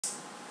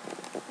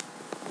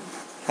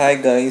Hi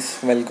guys,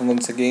 welcome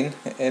once again.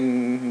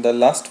 In the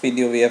last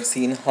video we have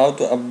seen how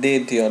to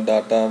update your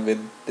data with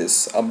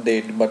this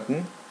update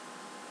button,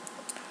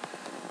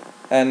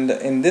 and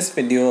in this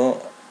video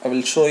I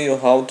will show you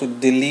how to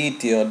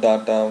delete your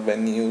data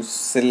when you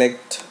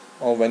select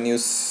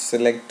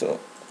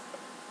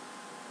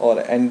or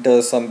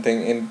enter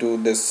something into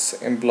this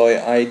employee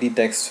ID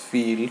text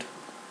field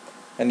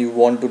and you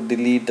want to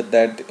delete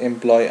that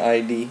employee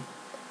ID.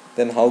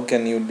 Then how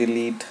can you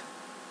delete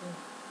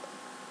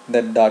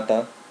that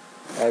data?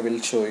 I will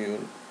show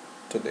you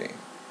today.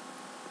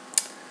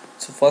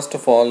 So first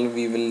of all,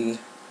 we will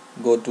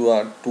go to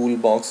our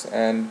toolbox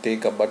and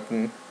take a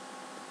button,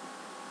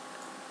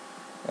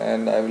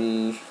 and I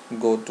will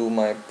go to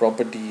my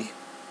property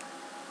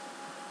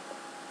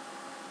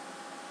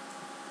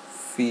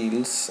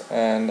fields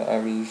and I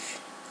will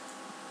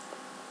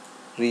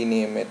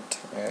rename it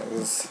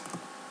as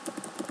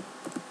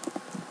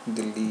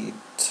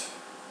delete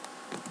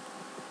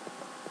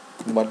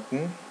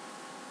button,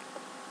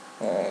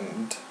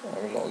 and I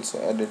will also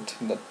edit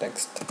the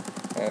text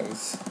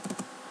as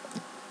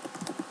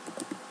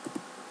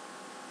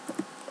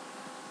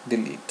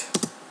delete.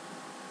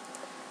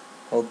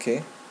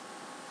 Okay,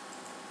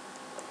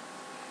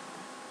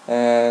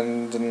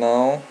 and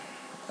now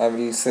I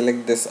will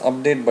select this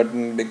update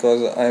button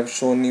because I have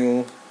shown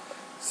you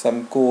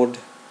some code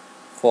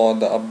for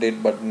the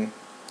update button.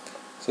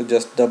 So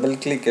just double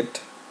click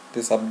it,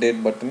 this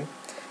update button,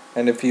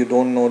 and if you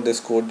don't know this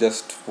code,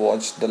 just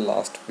watch the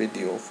last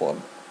video for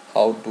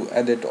how to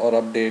edit or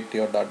update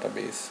your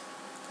database.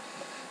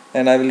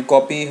 And I will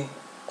copy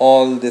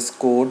all this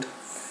code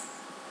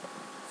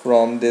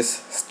from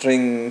this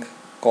string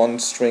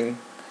const string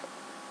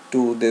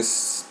to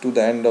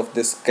the end of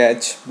this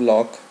catch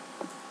block,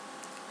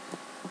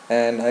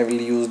 and I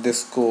will use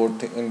this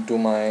code into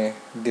my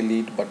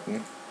delete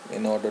button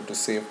in order to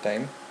save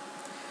time.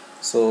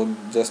 So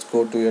just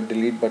go to your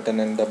delete button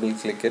and double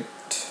click it,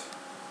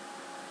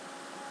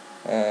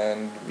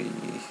 and we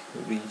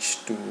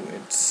reach to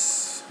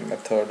its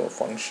method or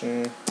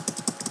function,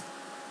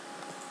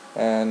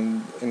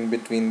 and in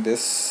between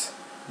this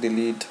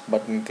delete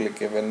button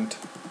click event,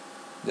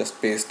 just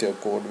paste your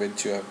code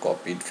which you have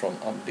copied from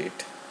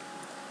update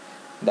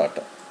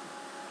data.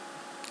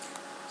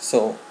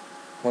 So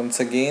once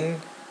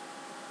again,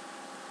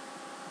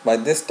 by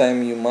this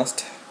time you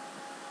must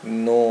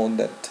know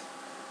that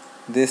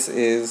this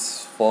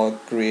is for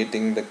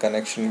creating the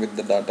connection with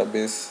the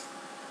database,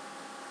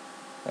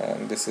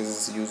 and this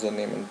is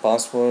username and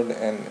password,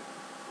 and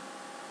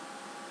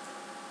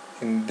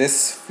in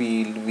this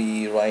field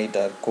we write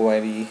our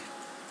query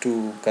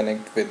to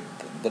connect with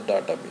the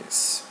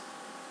database.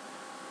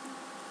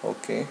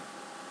 Okay,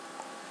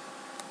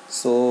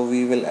 so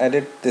we will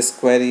edit this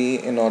query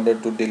in order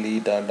to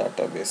delete our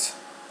database.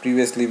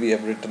 Previously we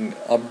have written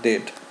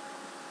update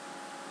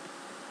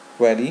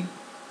query,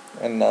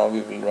 and now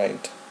we will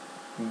write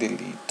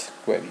delete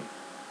query.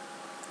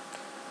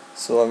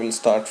 So I will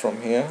start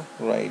from here,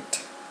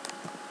 write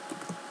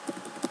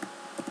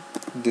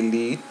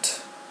delete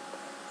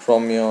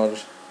from your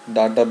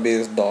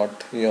database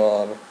dot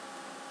your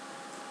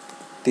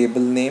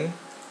table name,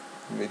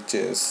 which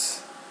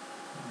is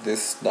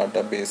this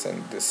database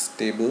and this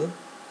table,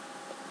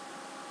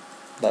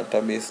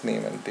 database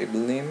name and table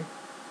name,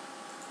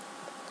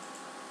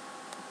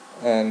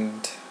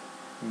 and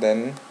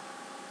then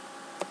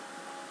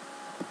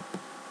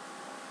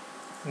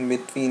in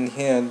between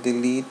here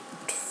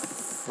delete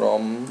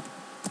from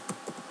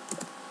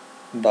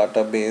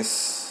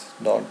database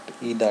dot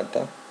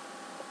edata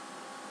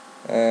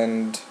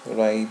and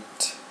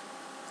write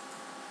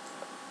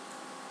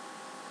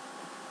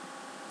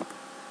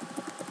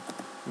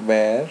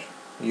where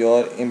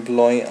your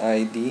employee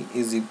ID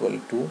is equal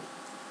to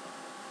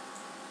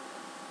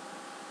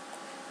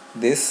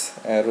this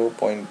arrow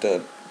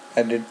pointer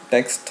edit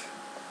text,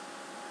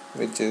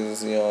 which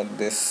is your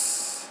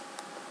this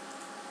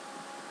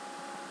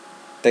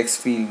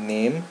text field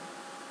name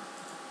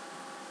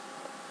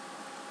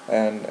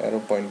and arrow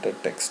pointer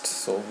text.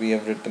 So we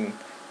have written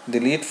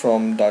delete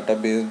from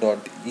database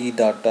dot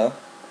edata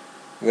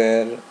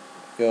where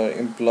your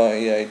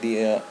employee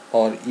ID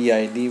or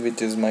EID,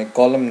 which is my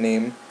column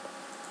name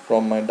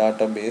from my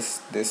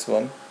database, this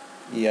one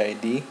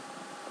EID,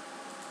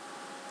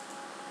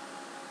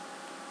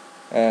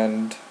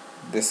 and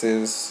this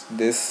is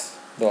this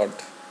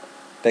dot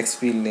text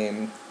field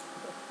name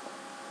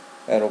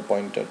arrow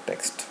pointer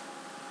text.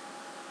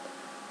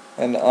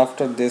 And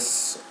after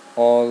this,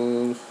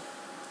 all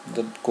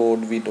the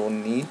code we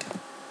don't need,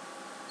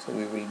 so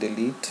we will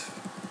delete,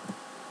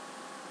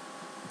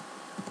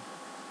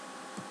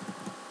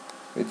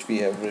 which we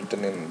have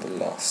written in the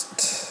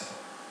last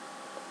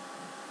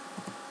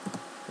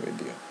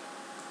video.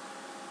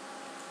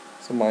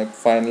 So my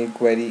final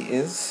query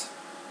is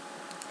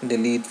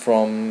delete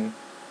from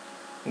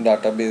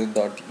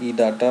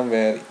database.edata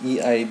where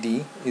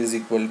EID is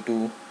equal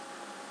to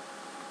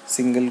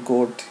single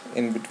quote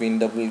in between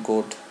double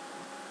quote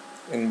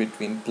in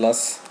between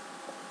plus,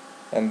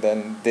 and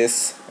then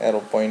this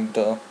arrow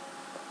pointer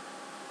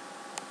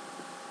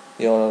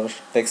your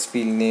text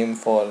field name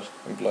for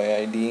employee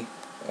ID,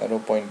 arrow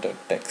pointer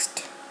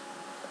text.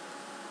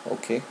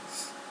 Okay,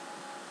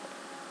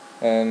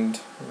 and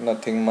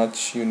nothing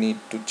much you need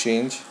to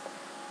change.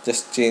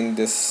 Just change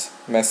this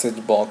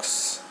message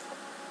box,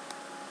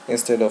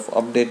 instead of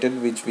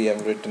updated, which we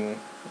have written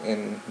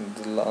in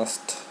the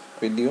last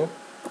video,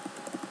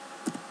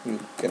 you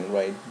can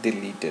write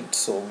deleted.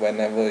 So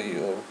whenever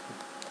your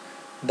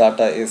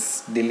data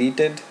is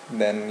deleted,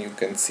 then you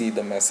can see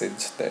the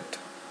message that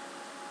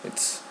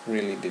it's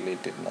really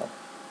deleted now.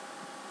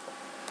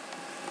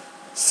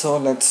 So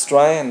let's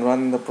try and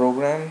run the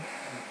program.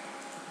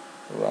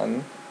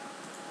 Run,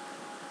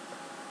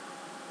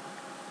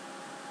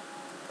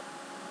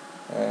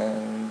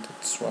 and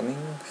it's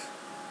running.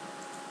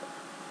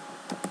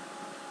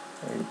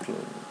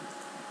 Include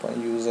my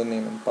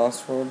username and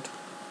password,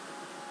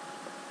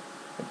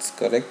 it's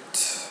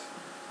correct.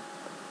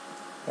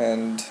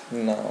 And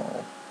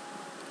now,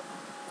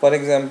 for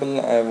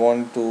example, I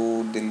want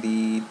to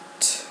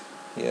delete.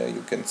 Here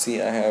you can see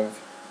I have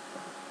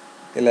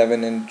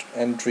 11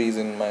 entries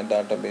in my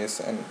database,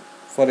 and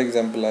for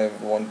example I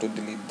want to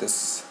delete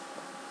this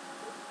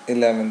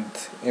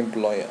 11th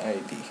employee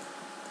ID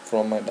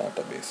from my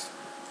database.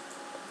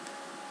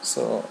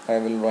 So I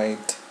will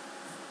write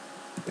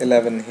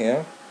 11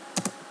 here,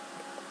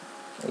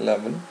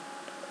 11,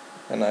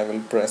 and I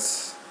will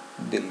press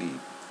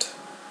delete,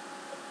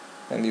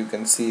 and you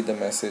can see the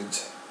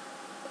message,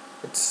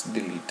 it's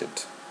deleted.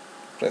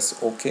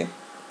 Press OK,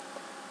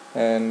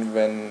 and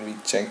when we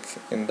check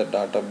in the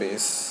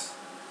database,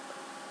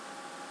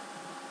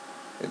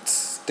 it's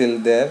still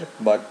there,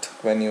 but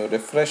when you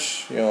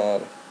refresh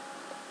your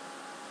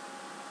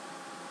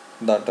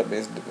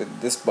database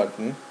with this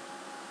button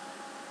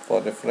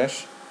for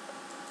refresh,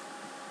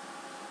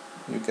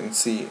 you can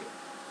see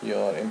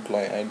your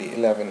employee ID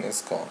 11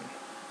 is gone.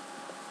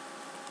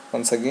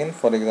 Once again,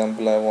 for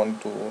example, I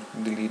want to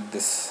delete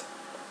this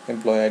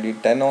employee ID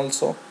 10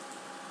 also.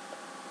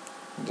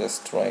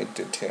 Just write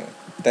it here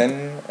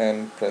 10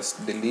 and press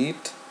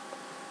delete,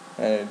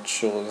 and it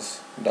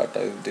shows data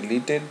is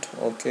deleted.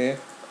 Okay,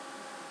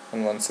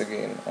 and once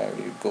again I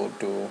will go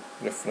to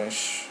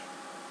refresh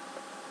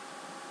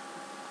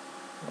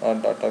our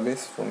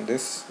database from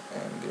this,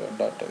 and your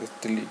data is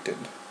deleted.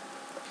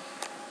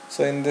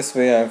 So in this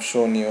way I have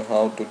shown you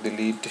how to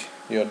delete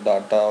your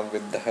data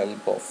with the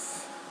help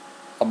of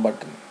a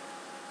button.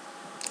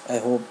 I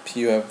hope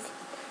you have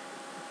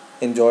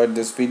enjoyed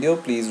this video.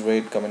 Please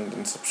rate, comment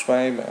and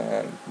subscribe,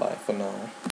 and bye for now.